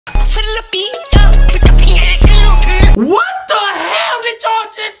What the hell did y'all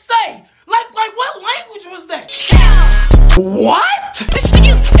just say? Like what language was that? What?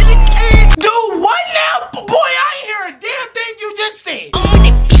 Dude, what now? Boy, I ain't hear a damn thing you just said.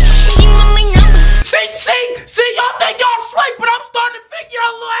 See, y'all think y'all slick, but I'm starting to figure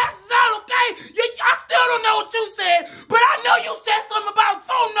your little asses out, okay? I still don't know what you said, but I know you said something about a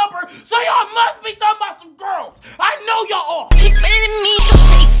phone number, so y'all must be talking about some girls. I know y'all are.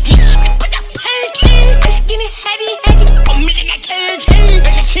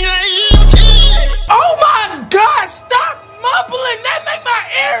 Oh my God, stop mumbling. That make my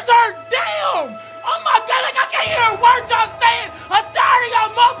ears hurt. Damn. Oh my God, like I can't hear a word y'all saying. I'm tired of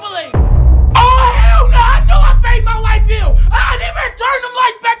y'all mumbling. Oh hell no, I know I paid my light bill. I didn't even turn them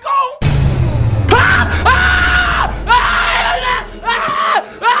lights back on.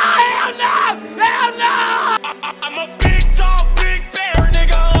 Hell no. I'm a big dog, big bear,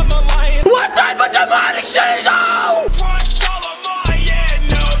 nigga, I'm a lion. What type of demonic shit is on? Crush all of my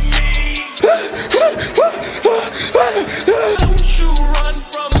enemies. Don't you run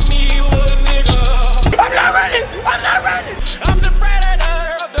from me, little nigga. I'm not ready. I'm the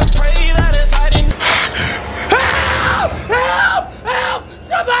predator of the prey that is hiding. Help!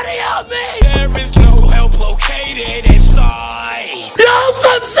 Somebody help me! There is no help located inside. Yo,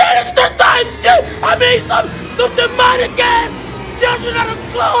 some sinister type shit. I mean, some demonic ass judgment of the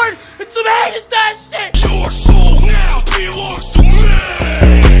Lord and some heinous ass shit. Your soul now belongs to me.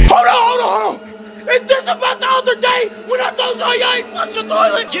 Hold on. Is this about the other day when I told y'all you ain't flushed the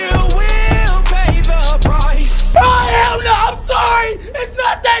toilet? You will pay the price. Oh hell no, I'm sorry. It's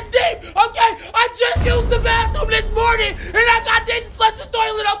not that deep, okay? I just used the bathroom this morning and I didn't flush the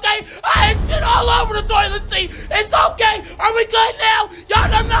toilet, okay? I had shit all over the toilet seat. It's okay. Are we good now? Y'all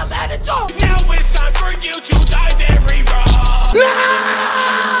know I'm not mad at y'all. Now it's time for you to die very wrong.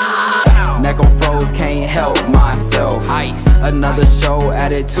 Neck on froze, can't help myself. Ice. Another show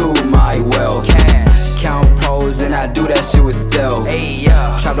added to my wealth. Cash. Count pros and I do that shit with stealth. Hey,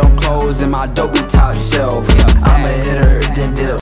 yeah. Trapped on clothes in my dopey top shelf. Yeah, I'm a hitter, then dip.